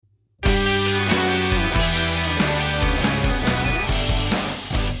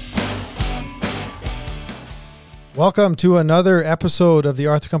Welcome to another episode of the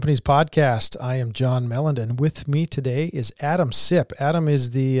Arthur Companies podcast. I am John Melland, and with me today is Adam Sipp. Adam is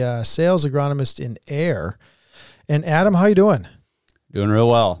the sales agronomist in Air. And Adam, how you doing? Doing real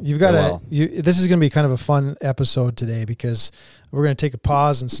well. You've got this is going to be kind of a fun episode today because we're going to take a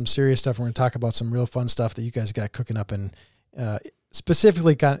pause and some serious stuff. We're going to talk about some real fun stuff that you guys got cooking up and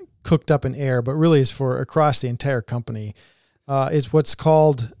specifically got cooked up in Air, but really is for across the entire company. Is what's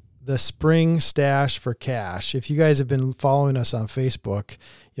called the Spring Stache for Cash. If you guys have been following us on Facebook,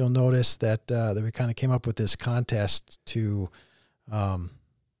 you'll notice that we kind of came up with this contest to kind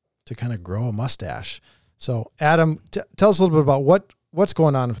of grow a mustache. So, Adam, tell us a little bit about what's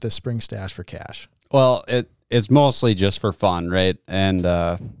going on with this Spring Stache for Cash. Well, it's mostly just for fun, right? And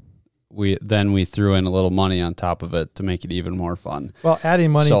we threw in a little money on top of it to make it even more fun. Well, adding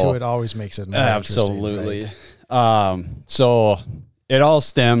money to it always makes it more absolutely. Right? So it all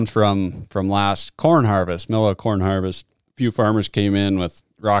stemmed from last corn harvest, middle of corn harvest. A few farmers came in with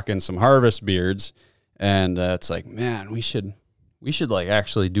rocking some harvest beards, and it's like, man, we should like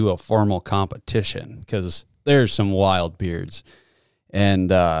actually do a formal competition because there's some wild beards. And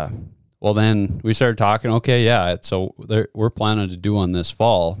well, then we started talking. Okay, yeah, so we're planning to do one this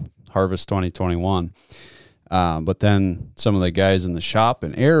fall, harvest 2021. But then some of the guys in the shop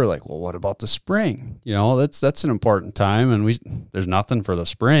in Air were like, well, what about the spring? You know, that's an important time, and there's nothing for the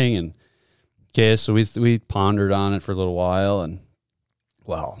spring. And okay, so we pondered on it for a little while, and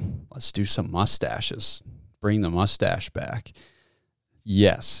well, let's do some mustaches. Bring the mustache back.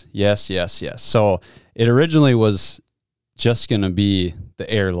 Yes. So it originally was just going to be the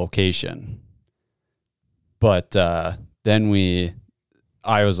Air location, but then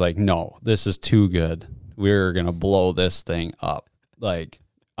I was like, no, this is too good. We're going to blow this thing up. Like,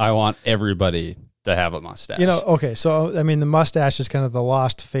 I want everybody to have a mustache. You know, okay, so, I mean, the mustache is kind of the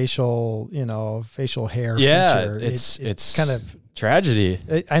lost facial hair feature. It's kind of tragedy.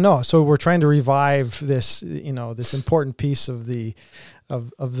 I know. So we're trying to revive this, this important piece of the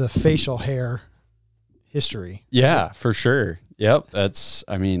facial hair history. Yeah, for sure. Yep.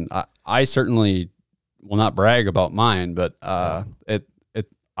 I certainly will not brag about mine, but I'm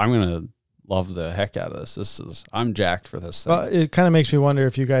going to love the heck out of this. I'm jacked for this thing. Well, it kind of makes me wonder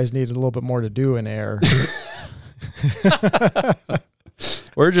if you guys need a little bit more to do in Air.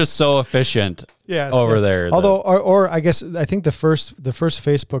 We're just so efficient over there. Although, or I think the first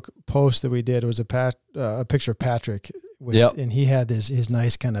Facebook post that we did was a picture of Patrick and he had his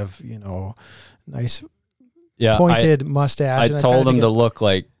nice kind of, nice pointed mustache. I told him to look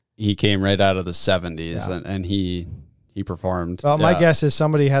like he came right out of the 70s and he performed. Well, my guess is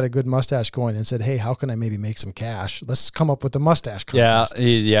somebody had a good mustache going and said, hey, how can I maybe make some cash? Let's come up with a mustache contest.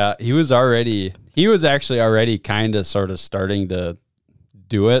 He was actually already kind of sort of starting to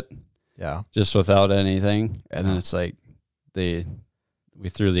do it. Yeah. Just without anything. And then it's like we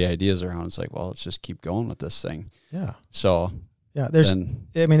threw the ideas around. It's like, well, let's just keep going with this thing. Yeah. So yeah,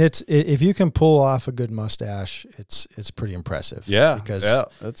 if you can pull off a good mustache, it's pretty impressive. Yeah. Because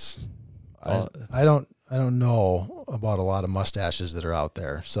I don't know about a lot of mustaches that are out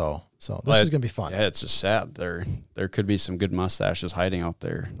there. So this is going to be fun. Yeah, it's just sad. There could be some good mustaches hiding out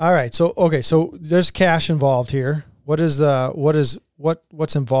there. All right. So there's cash involved here. What's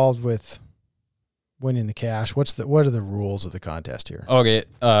involved with winning the cash? What are the rules of the contest here? Okay.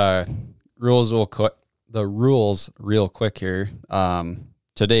 The rules real quick here.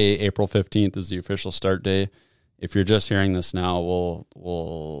 Today, April 15th is the official start day. If you're just hearing this now, we'll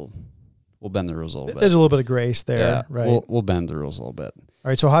bend the rules a little bit. There's a little bit of grace there, right? We'll bend the rules a little bit. All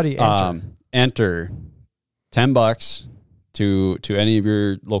right. So how do you enter? Enter $10 to any of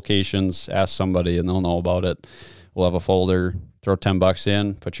your locations. Ask somebody, and they'll know about it. We'll have a folder. Throw $10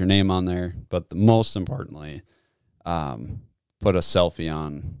 in. Put your name on there. But most importantly, put a selfie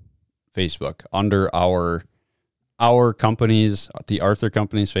on Facebook under our company's, the Arthur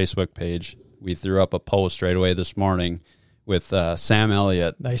Companies Facebook page. We threw up a post right away this morning with Sam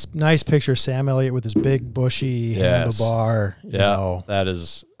Elliott. Nice picture of Sam Elliott with his big bushy handlebar. That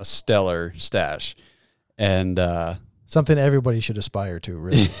is a stellar stash. And something everybody should aspire to,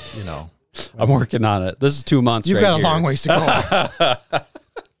 really, I'm working on it. This is 2 months. You've got a long ways to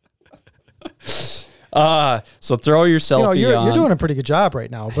go. So throw your selfie on. You're doing a pretty good job right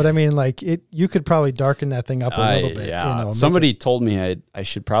now, but I mean, you could probably darken that thing up a little bit. Yeah. Somebody told me I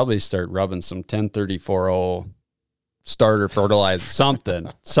should probably start rubbing some 1034O starter fertilizer,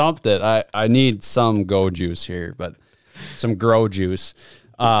 something. I need some go juice here, but some grow juice.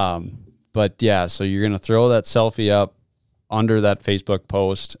 But yeah, so you're going to throw that selfie up under that Facebook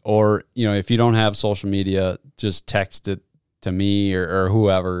post, or, if you don't have social media, just text it to me or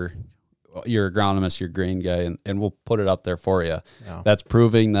whoever you're agronomist, you're grain guy, and we'll put it up there for you. Yeah. That's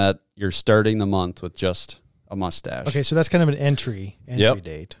proving that you're starting the month with just a mustache. Okay, so that's kind of an entry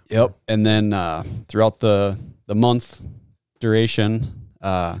date. Yep. And then throughout the month duration,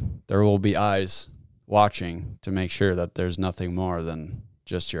 there will be eyes watching to make sure that there's nothing more than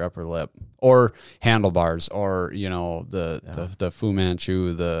just your upper lip or handlebars or, the Fu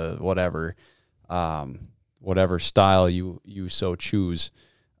Manchu, the whatever, whatever style you so choose.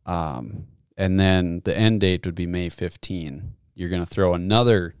 And then the end date would be May 15. You're going to throw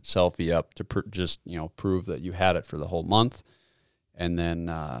another selfie up to prove that you had it for the whole month. And then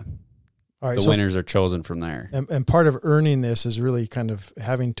all right, the winners are chosen from there. And part of earning this is really kind of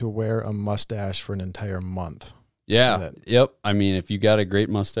having to wear a mustache for an entire month. Yeah. Yep. I mean, if you got a great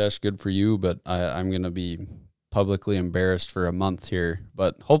mustache, good for you. But I'm going to be publicly embarrassed for a month here.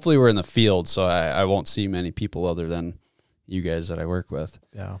 But hopefully we're in the field, so I won't see many people other than you guys that I work with.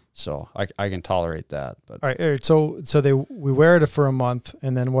 Yeah. So I can tolerate that. But all right. So we wear it for a month,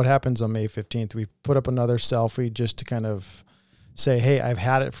 and then what happens on May 15th? We put up another selfie just to kind of say, hey, I've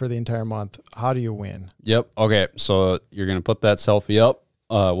had it for the entire month. How do you win? Yep. Okay. So you're going to put that selfie up.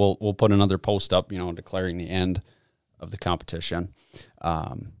 We'll put another post up, declaring the end of the competition.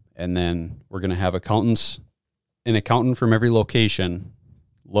 And then we're going to have an accountant from every location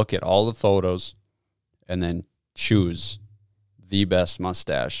look at all the photos and then choose the best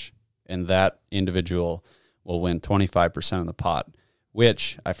mustache. And that individual will win 25% of the pot,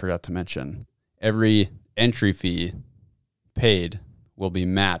 which I forgot to mention. Every entry fee paid will be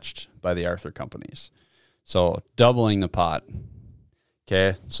matched by the Arthur companies. So doubling the pot.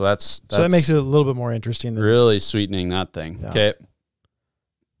 Okay. So that makes it a little bit more interesting. Really sweetening that thing. Yeah. Okay.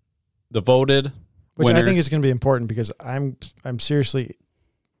 The voted which winner, I think is going to be important because I'm seriously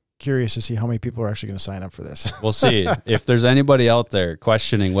curious to see how many people are actually going to sign up for this. We'll see. If there's anybody out there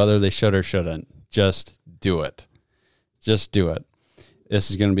questioning whether they should or shouldn't, just do it. Just do it.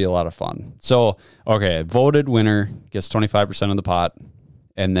 This is going to be a lot of fun. So, okay, voted winner gets 25% of the pot,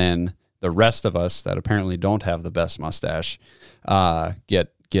 and then the rest of us that apparently don't have the best mustache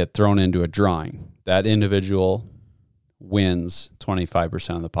get thrown into a drawing. That individual wins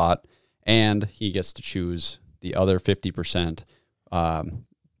 25% of the pot, and he gets to choose the other 50%.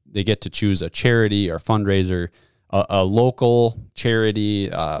 They get to choose a charity or fundraiser, a local charity,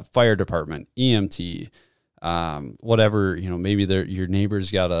 fire department, EMT, whatever, maybe your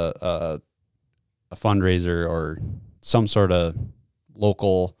neighbor's got a fundraiser or some sort of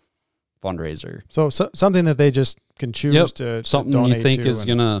local fundraiser. So something that they just can choose to something donate you think to is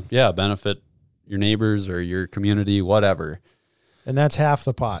gonna benefit your neighbors or your community, whatever. And that's half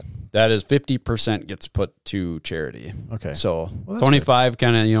the pot. That is 50% gets put to charity. Okay. So 25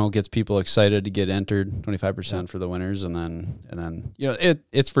 kind of, gets people excited to get entered, 25% for the winners. And then,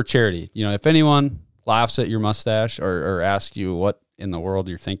 it's for charity. If anyone laughs at your mustache or asks you what in the world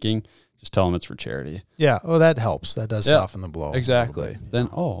you're thinking, just tell them it's for charity. Yeah. Oh, that helps. That does soften the blow. Exactly. Then,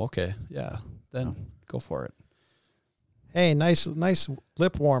 okay. Yeah. Then go for it. Hey, nice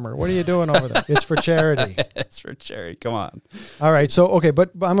lip warmer. What are you doing over there? It's for charity. It's for charity. Come on. All right. So, okay, but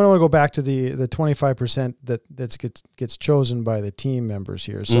I'm going to go back to the 25% that gets chosen by the team members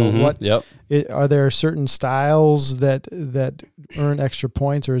here. So are there certain styles that earn extra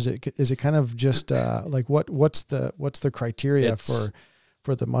points, or is it kind of just like what's the criteria for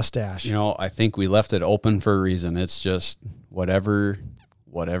the mustache? I think we left it open for a reason. It's just whatever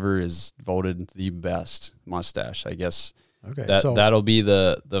is voted the best mustache, I guess. Okay. That'll be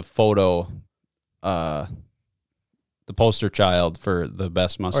the photo, the poster child for the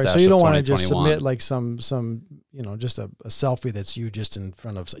best mustache. All right, so you don't want to just submit like some just a selfie that's you just in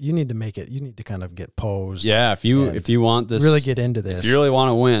front of. You need to kind of get posed. Yeah, if you want this, really get into this. If you really want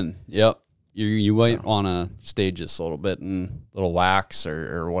to win, yep. You might want to stage this a little bit in little wax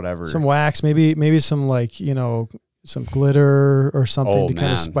or whatever. Some wax, maybe some some glitter or something to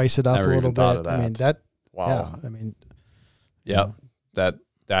kind of spice it up a little bit. I mean that. Wow. Yeah. I mean. Yeah.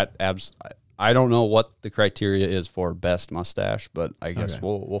 I don't know what the criteria is for best mustache, but I guess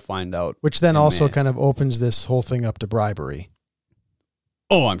we'll find out. Which then also kind of opens this whole thing up to bribery.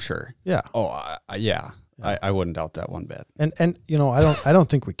 Oh, I'm sure. Yeah. Oh, yeah. I wouldn't doubt that one bit. And I don't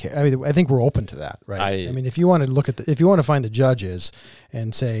think we care. I mean, I think we're open to that, right? I mean, if you want to if you want to find the judges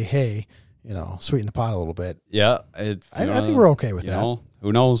and say, hey, sweeten the pot a little bit. Yeah. I think we're okay with that.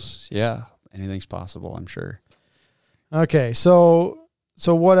 Who knows? Yeah. Anything's possible, I'm sure. Okay. So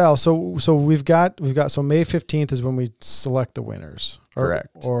what else? So we've got so May 15th is when we select the winners. Correct.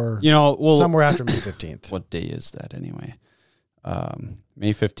 Or we'll somewhere after May 15th. What day is that anyway?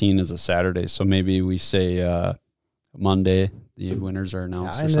 May 15 is a Saturday, so maybe we say Monday the winners are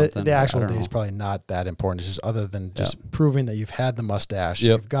announced or and something. the actual I don't day is know. probably not that important. It's just other than just proving that you've had the mustache.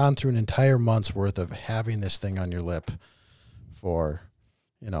 Yep. You've gone through an entire month's worth of having this thing on your lip for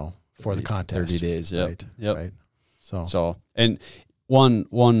the contest. 30 days. Yep. Right. Yep. Right. So, and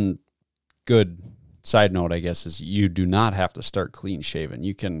one good side note, I guess, is you do not have to start clean shaven.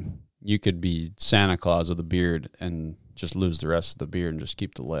 You could be Santa Claus with a beard and just lose the rest of the beard and just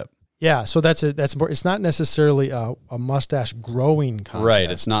keep the lip. Yeah, so that's important. It's not necessarily a mustache growing contest.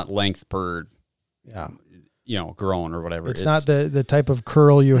 Right. It's not length per, yeah, grown or whatever. It's not the type of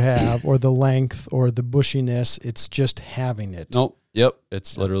curl you have or the length or the bushiness. It's just having it. Nope. Yep.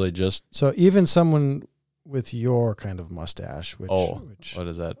 It's literally just. So even someone with your kind of mustache, which what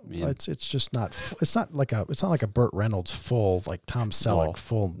does that mean? It's just not. It's not like a Burt Reynolds full, like Tom Selleck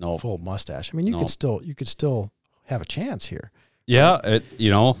full mustache. I mean, you could still have a chance here. Yeah,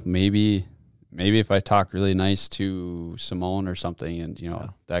 maybe if I talk really nice to Simone or something, and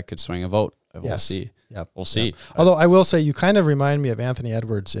that could swing a vote. We'll see. Yep. We'll see. Yep. Although I will say, you kind of remind me of Anthony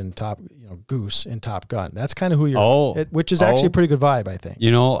Edwards in Goose in Top Gun. That's kind of who you're. Which is actually a pretty good vibe, I think.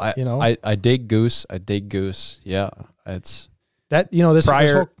 I dig Goose. I dig Goose. Yeah, it's that. This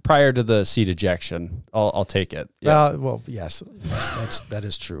prior to the seat ejection, I'll take it. Yeah. Well, yes, that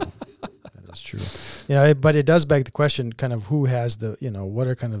is true. That's true. But it does beg the question, kind of who has the, what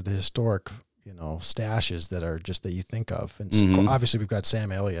are kind of the historic, stashes that are just that you think of. And obviously we've got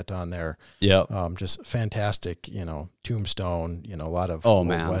Sam Elliott on there. Yeah. Just fantastic, Tombstone, a lot of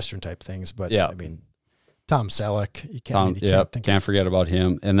Western type things. But I mean, Tom Selleck, you can't forget about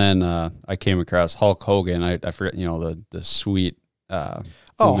him. And then I came across Hulk Hogan. I forget, the sweet Hulk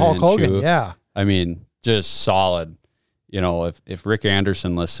Hogan, yeah. I mean, just solid. If Rick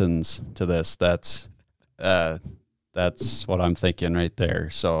Anderson listens to this, that's what I'm thinking right there.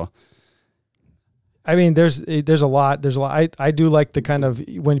 So, I mean, there's a lot. I do like the kind of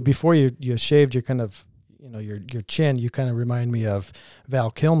before you shaved your kind of your chin, you kind of remind me of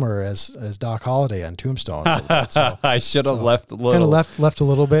Val Kilmer as Doc Holliday on Tombstone. So, I should have left a little. Kind of left a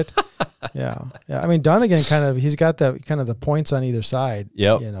little bit. Yeah. I mean, Dunnigan he's got that kind of the points on either side.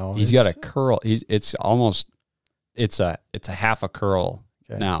 Yep. He's got a curl. It's a half a curl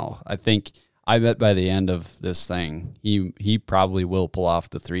now. I bet by the end of this thing, he probably will pull off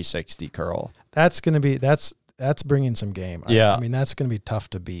the 360 curl. That's bringing some game. Yeah. I mean, that's going to be tough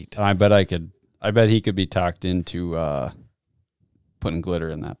to beat. I bet he could be talked into putting glitter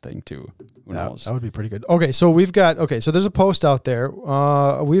in that thing too. Who knows? That would be pretty good. Okay, so so there's a post out there.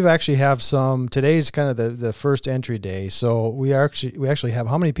 We've actually have today's kind of the first entry day. So we actually have,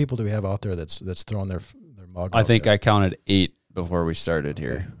 how many people do we have out there that's thrown their mug? I think I counted 8 before we started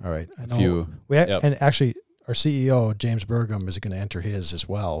here. Okay. All right. A few. And actually our CEO, James Burgum, is going to enter his as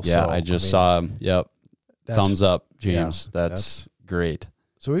well. Yeah, so, I just saw him. Yep. Thumbs up, James. Yeah, that's great.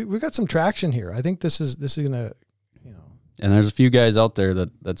 So we got some traction here. I think this is going to, And there's a few guys out there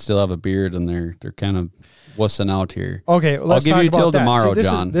that still have a beard and they're kind of wussing out here. Okay, well, let's I'll give you till that. tomorrow, See,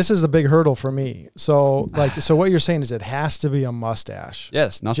 John. This is the big hurdle for me. So what you're saying is it has to be a mustache.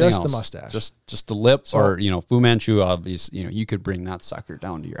 Yes, nothing else. Just the mustache. Just the lip, or Fu Manchu. Obviously, you could bring that sucker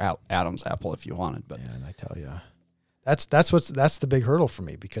down to your Adam's apple if you wanted. But and I tell you, that's the big hurdle for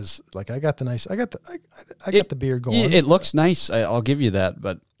me, because I got the beard going. It looks nice. I'll give you that,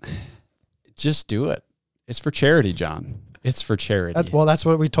 but just do it. It's for charity, John. It's for charity. That's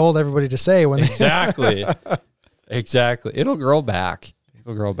what we told everybody to say when exactly. It'll grow back.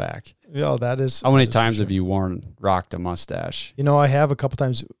 Yeah, that is. How many times have you rocked a mustache? I have a couple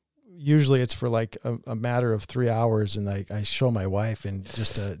times. Usually it's for like a matter of 3 hours, and I show my wife, and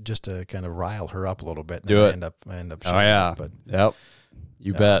just to kind of rile her up a little bit. And I end up. Oh yeah. But yep.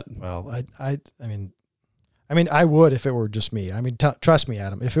 You bet. Well, I mean, I would if it were just me. I mean, trust me,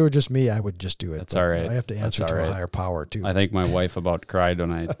 Adam. If it were just me, I would just do it. That's all right. I have to answer to a higher power too. I think my wife about cried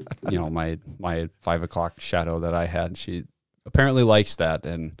when I, my 5 o'clock shadow that I had. She apparently likes that.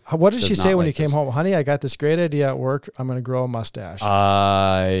 And what did she say when you came home? Honey, I got this great idea at work. I'm going to grow a mustache.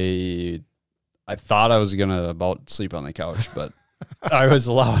 I thought I was going to about sleep on the couch, but I was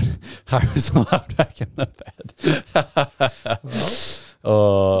allowed back in the bed.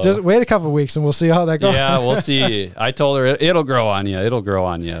 Just wait a couple of weeks and we'll see how that goes. Yeah, we'll see. I told her it'll grow on you,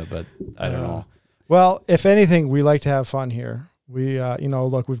 but I don't know. Well, if anything, we like to have fun here. We,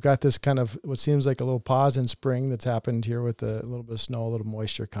 look, we've got this kind of what seems like a little pause in spring that's happened here with a little bit of snow, a little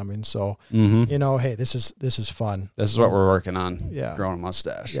moisture coming. So, hey, this is fun. This is what we're working on. Yeah, growing a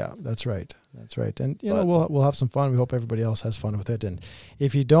mustache. Yeah, that's right. And we'll have some fun. We hope everybody else has fun with it. And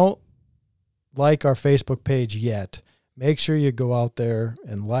if you don't like our Facebook page yet, make sure you go out there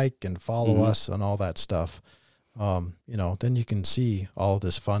and like and follow us on all that stuff. then you can see all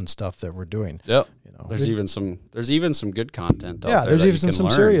this fun stuff that we're doing. Yep. There's even some good content out there. Yeah, there's even some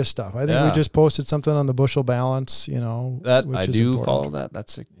learn. serious stuff. I think we just posted something on the bushel balance, that which I is do important. follow that.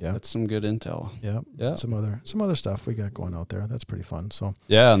 That's some good intel. Yeah. Some other stuff we got going out there. That's pretty fun. So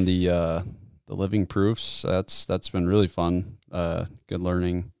yeah, and the living proofs, that's been really fun. Good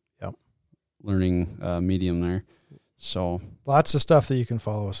learning. Yep. Learning medium there. So lots of stuff that you can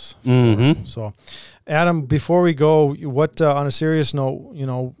follow us. Mm-hmm. So, Adam, before we go, what on a serious note,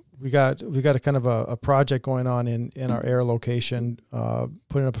 we got a kind of a project going on in our air location,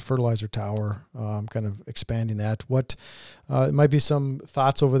 putting up a fertilizer tower, kind of expanding that. What it might be some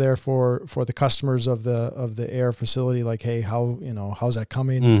thoughts over there for the customers of the air facility, like, hey, how's that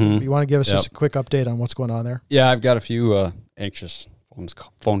coming? Mm-hmm. You want to give us just a quick update on what's going on there? Yeah, I've got a few anxious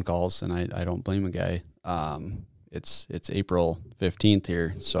phone calls, and I don't blame a guy. It's April 15th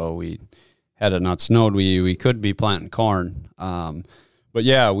here, so had it not snowed, we could be planting corn. But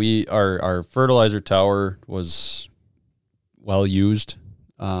yeah, our fertilizer tower was well used,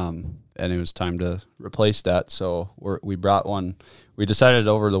 and it was time to replace that. So we brought one. We decided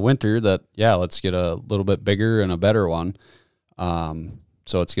over the winter that let's get a little bit bigger and a better one.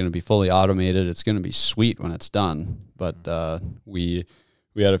 So it's going to be fully automated. It's going to be sweet when it's done. But we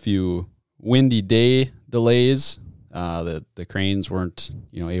had a few windy day delays. The cranes weren't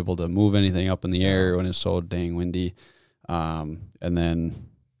able to move anything up in the air when it's so dang windy. And then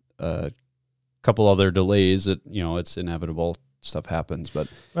a couple other delays that, it's inevitable, stuff happens, but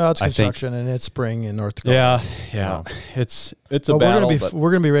it's construction and it's spring in North Dakota. Yeah. It's a battle.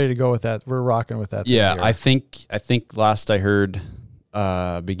 We're going to be ready to go with that. We're rocking with that. Yeah. I think last I heard,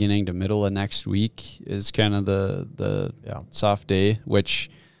 beginning to middle of next week is kind of the soft day, which,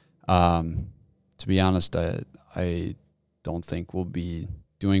 to be honest, I don't think we'll be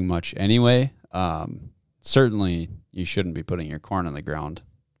doing much anyway. Certainly you shouldn't be putting your corn on the ground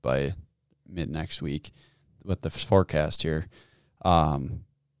by mid next week with the forecast here.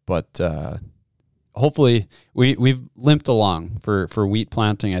 But hopefully we've limped along for wheat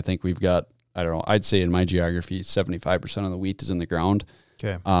planting. I think we've got, I'd say in my geography, 75% of the wheat is in the ground.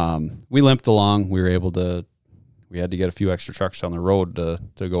 Okay. We limped along. We had to get a few extra trucks on the road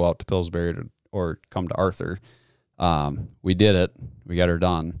to go out to Pillsbury or come to Arthur. We did it. We got her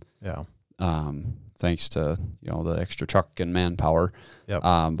done. Yeah. Thanks to, the extra truck and manpower. Yep.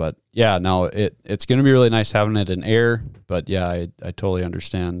 But yeah, no, it's going to be really nice having it in air, but yeah, I totally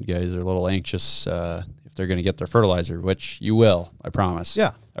understand guys are a little anxious, if they're going to get their fertilizer, which you will, I promise.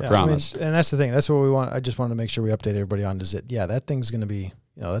 Yeah. I promise. And that's the thing. That's what we want. I just wanted to make sure we update everybody on that thing's going to be,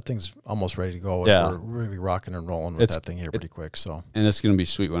 that thing's almost ready to go. Yeah. We're going to be rocking and rolling with that thing here pretty quick. So, and it's going to be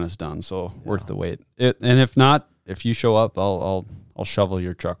sweet when it's done. So worth the wait. And if not, if you show up, I'll shovel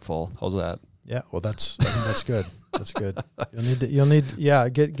your truck full. How's that? Yeah, well, I think that's good. That's good. You'll need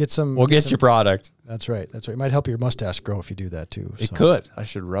get some. We'll get your product. That's right. It might help your mustache grow if you do that too. It could. I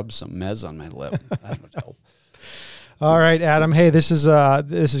should rub some mez on my lip. That would help. All right, Adam. Hey, this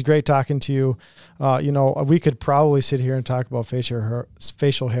is great talking to you. We could probably sit here and talk about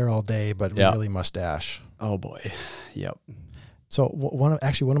facial hair all day, but really mustache. Oh boy. Yep. So one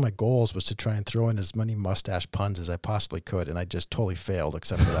of my goals was to try and throw in as many mustache puns as I possibly could, and I just totally failed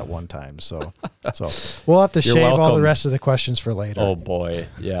except for that one time. So we'll have to shave all the rest of the questions for later. Oh boy,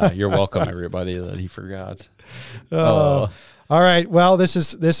 yeah, you're welcome, everybody that he forgot. All right, well, this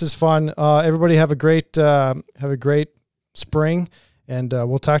is fun. Everybody have a great spring, and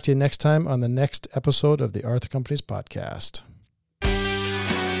we'll talk to you next time on the next episode of the Arthur Companies podcast.